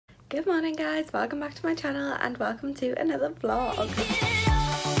Good morning guys, welcome back to my channel and welcome to another vlog.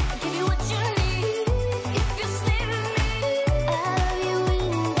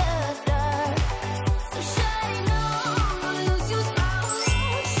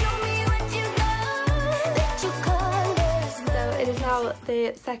 So it is now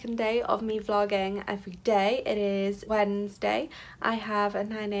the second day of me vlogging every day. It is Wednesday. I have a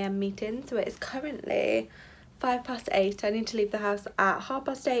 9 AM meeting, so it is currently 8:05. I need to leave the house at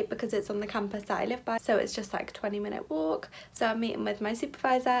 8:30 because it's on the campus that I live by, so it's just like a 20-minute walk. So I'm meeting with my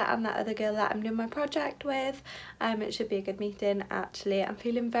supervisor and that other girl that I'm doing my project with. It should be a good meeting actually. I'm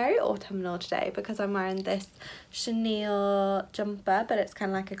feeling very autumnal today because I'm wearing this chenille jumper, but it's kind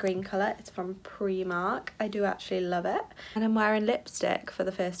of like a green colour. It's from Primark. I do actually love it. And I'm wearing lipstick for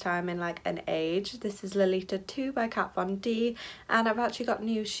the first time in like an age. This is Lolita 2 by Kat Von D, and I've actually got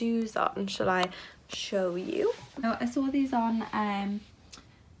new shoes on. Shall I show you? So I saw these on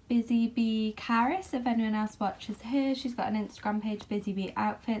Busy Bee Caris. If anyone else watches her, she's got an Instagram page, Busy Bee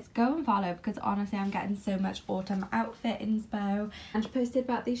Outfits. Go and follow because honestly I'm getting so much autumn outfit inspo. And she posted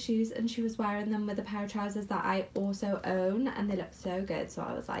about these shoes and she was wearing them with a pair of trousers that I also own and they look so good, so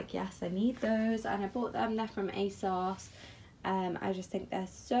I was like, yes, I need those, and I bought them. They're from ASOS. I just think they're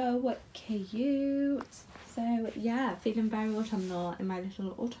so cute. So yeah, feeling very autumnal in my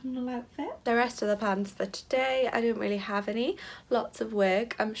little autumnal outfit. The rest of the plans for today, I don't really have any. Lots of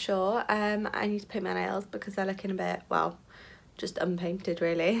work, I'm sure. I need to paint my nails because they're looking a bit, well, just unpainted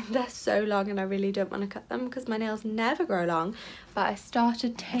really. They're so long and I really don't want to cut them because my nails never grow long. But I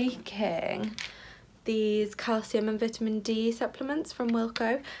started taking these calcium and vitamin D supplements from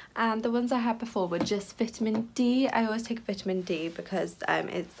Wilco, and the ones I had before were just vitamin D. I always take vitamin D because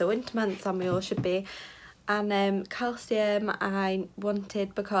it's the winter months and we all should be. And calcium I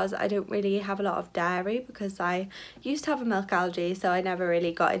wanted because I don't really have a lot of dairy because I used to have a milk allergy, so I never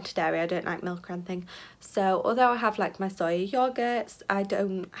really got into dairy. I don't like milk or anything. So although I have like my soy yogurts, I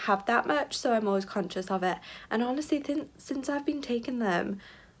don't have that much, so I'm always conscious of it. And honestly, since I've been taking them,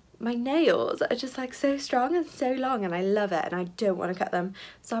 my nails are just like so strong and so long and I love it and I don't want to cut them.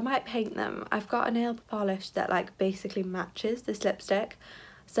 So I might paint them. I've got a nail polish that like basically matches this lipstick.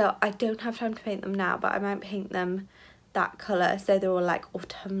 So I don't have time to paint them now, but I might paint them that colour so they're all like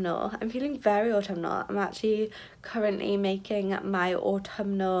autumnal. I'm feeling very autumnal. I'm actually currently making my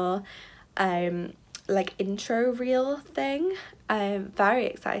autumnal like intro reel thing. I'm very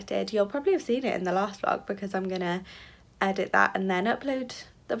excited. You'll probably have seen it in the last vlog because I'm gonna edit that and then upload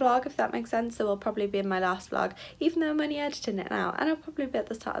the vlog, if that makes sense. So it'll probably be in my last vlog, even though I'm only editing it now, and I'll probably be at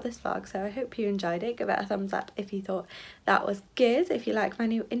the start of this vlog. So I hope you enjoyed it. Give it a thumbs up if you thought that was good, if you like my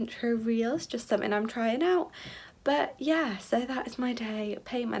new intro reels, just something I'm trying out. But yeah, so that is my day.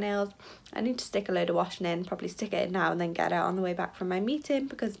 Paint my nails. I need to stick a load of washing in, probably stick it in now and then get it on the way back from my meeting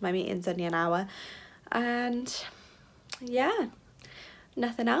because my meeting's only an hour. And yeah,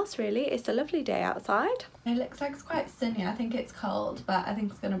 nothing else really. It's a lovely day outside. It looks like it's quite sunny. I think it's cold, but I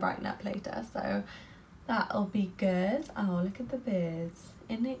think it's going to brighten up later, so that'll be good. Oh, look at the birds.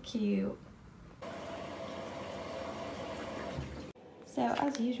 Isn't it cute? So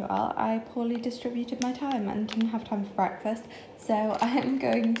as usual, I poorly distributed my time and didn't have time for breakfast, so I'm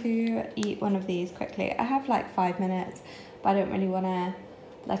going to eat one of these quickly. I have like 5 minutes, but I don't really want to,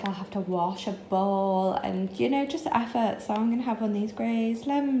 like, I'll have to wash a bowl and, you know, just effort. So I'm going to have one of these Grays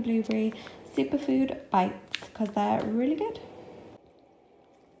Lemon Blueberry Superfood Bites because they're really good.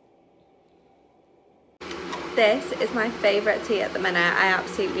 This is my favourite tea at the minute. I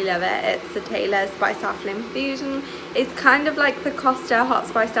absolutely love it. It's the Taylor Spice Apple Infusion. It's kind of like the Costa Hot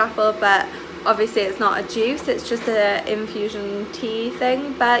Spiced Apple, but obviously it's not a juice. It's just an infusion tea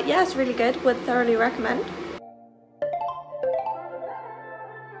thing. But yeah, it's really good. Would thoroughly recommend.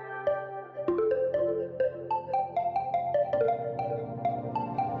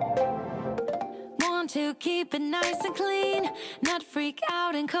 To keep it nice and clean, not freak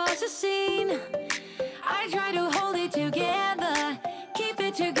out and cause a scene. I try to hold it together, keep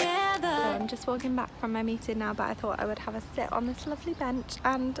it together. So I'm just walking back from my meeting now, but I thought I would have a sit on this lovely bench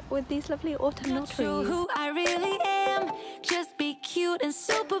and with these lovely autumnal trees. Not sure who I really am, just be cute and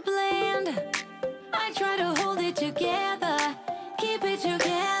super bland. I try to hold it together, keep it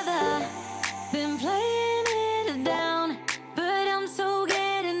together. Been playing it down, but I'm so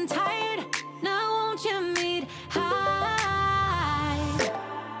getting tired. Now won't you meet high?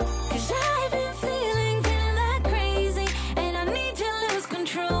 'Cause I've been feeling that crazy, and I need to lose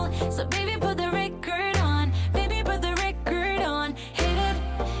control. So baby, put the record on, baby, put the record on, hit it.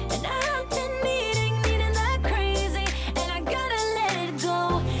 And I've been needing that crazy, and I gotta let it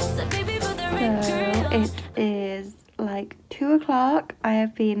go. So baby, put the record on. It is like 2 o'clock. I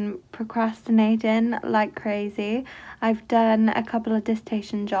have been procrastinating like crazy. I've done a couple of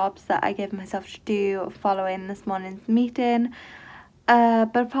dissertation jobs that I gave myself to do following this morning's meeting.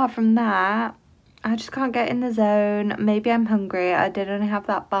 But apart from that, I just can't get in the zone. Maybe I'm hungry. I did only have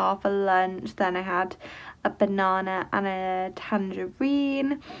that bar for lunch. Then I had a banana and a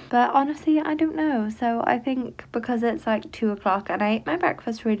tangerine. But honestly, I don't know. So I think because it's like 2 o'clock and I ate my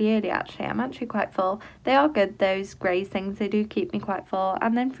breakfast really early actually, I'm actually quite full. They are good, those Graze things. They do keep me quite full.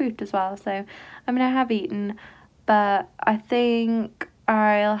 And then fruit as well. So I mean, I have eaten. But I think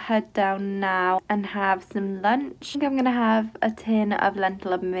I'll head down now and have some lunch. I think I'm gonna have a tin of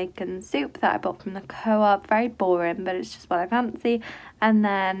lentil and bacon soup that I bought from the co-op. Very boring, but it's just what I fancy. And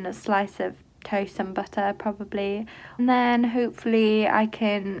then a slice of toast and butter probably. And then hopefully I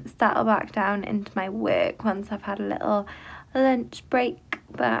can settle back down into my work once I've had a little lunch break.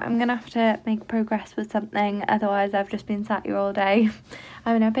 But I'm gonna have to make progress with something, otherwise I've just been sat here all day.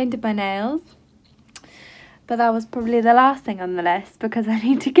 I mean, I painted my nails, but that was probably the last thing on the list because I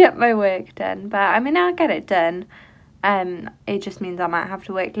need to get my work done. But I mean, I'll get it done. It just means I might have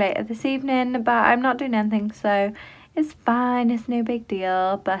to work later this evening, but I'm not doing anything, so it's fine. It's no big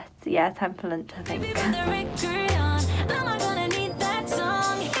deal. But yeah, time for lunch, I think.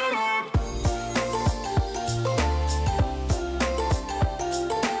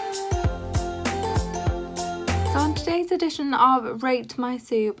 So on today's edition of Rate My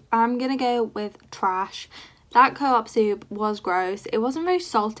Soup, I'm gonna go with trash. That co-op soup was gross. It wasn't very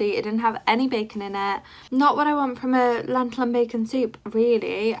salty. It didn't have any bacon in it. Not what I want from a lentil and bacon soup,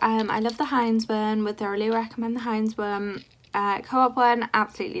 really. I love the Heinz one. Would thoroughly recommend the Heinz one. Co-op one,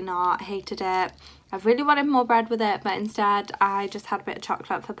 absolutely not. Hated it. I really wanted more bread with it, but instead I just had a bit of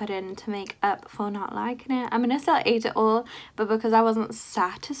chocolate for pudding to make up for not liking it. I mean, I still ate it all, but because I wasn't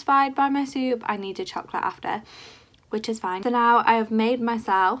satisfied by my soup, I needed chocolate after, which is fine. So now I have made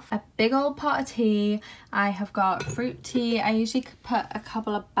myself a big old pot of tea. I have got fruit tea. I usually put a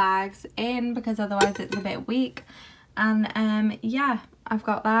couple of bags in because otherwise it's a bit weak. And yeah, I've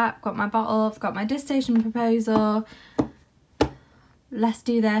got that. I've got my bottle. I've got my dissertation proposal. Let's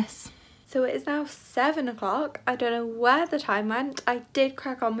do this. So it is now 7 o'clock. I don't know where the time went. I did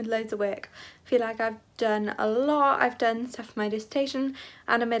crack on with loads of work. I feel like I've done a lot. I've done stuff for my dissertation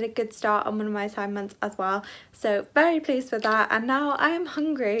and I made a good start on one of my assignments as well. So very pleased with that. And now I am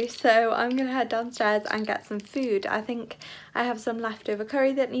hungry, so I'm gonna head downstairs and get some food. I think I have some leftover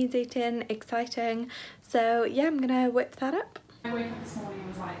curry that needs eating. Exciting. So yeah, I'm gonna whip that up. I woke up this morning and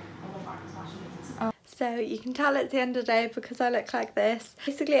was like, I love breakfast smashing. So you can tell it's the end of the day because I look like this.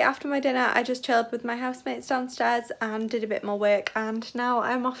 Basically after my dinner I just chilled with my housemates downstairs and did a bit more work, and now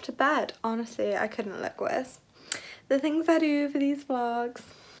I'm off to bed. Honestly, I couldn't look worse. The things I do for these vlogs.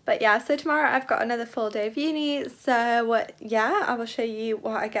 But yeah, so tomorrow I've got another full day of uni, so yeah, I will show you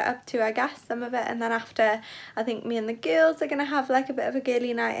what I get up to, I guess, some of it, and then after, I think me and the girls are going to have like a bit of a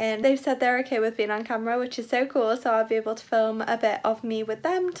girly night in. They've said they're okay with being on camera, which is so cool, so I'll be able to film a bit of me with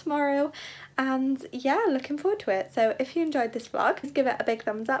them tomorrow, and yeah, looking forward to it. So if you enjoyed this vlog, please give it a big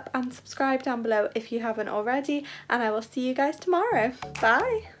thumbs up and subscribe down below if you haven't already, and I will see you guys tomorrow.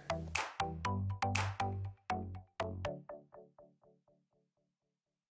 Bye!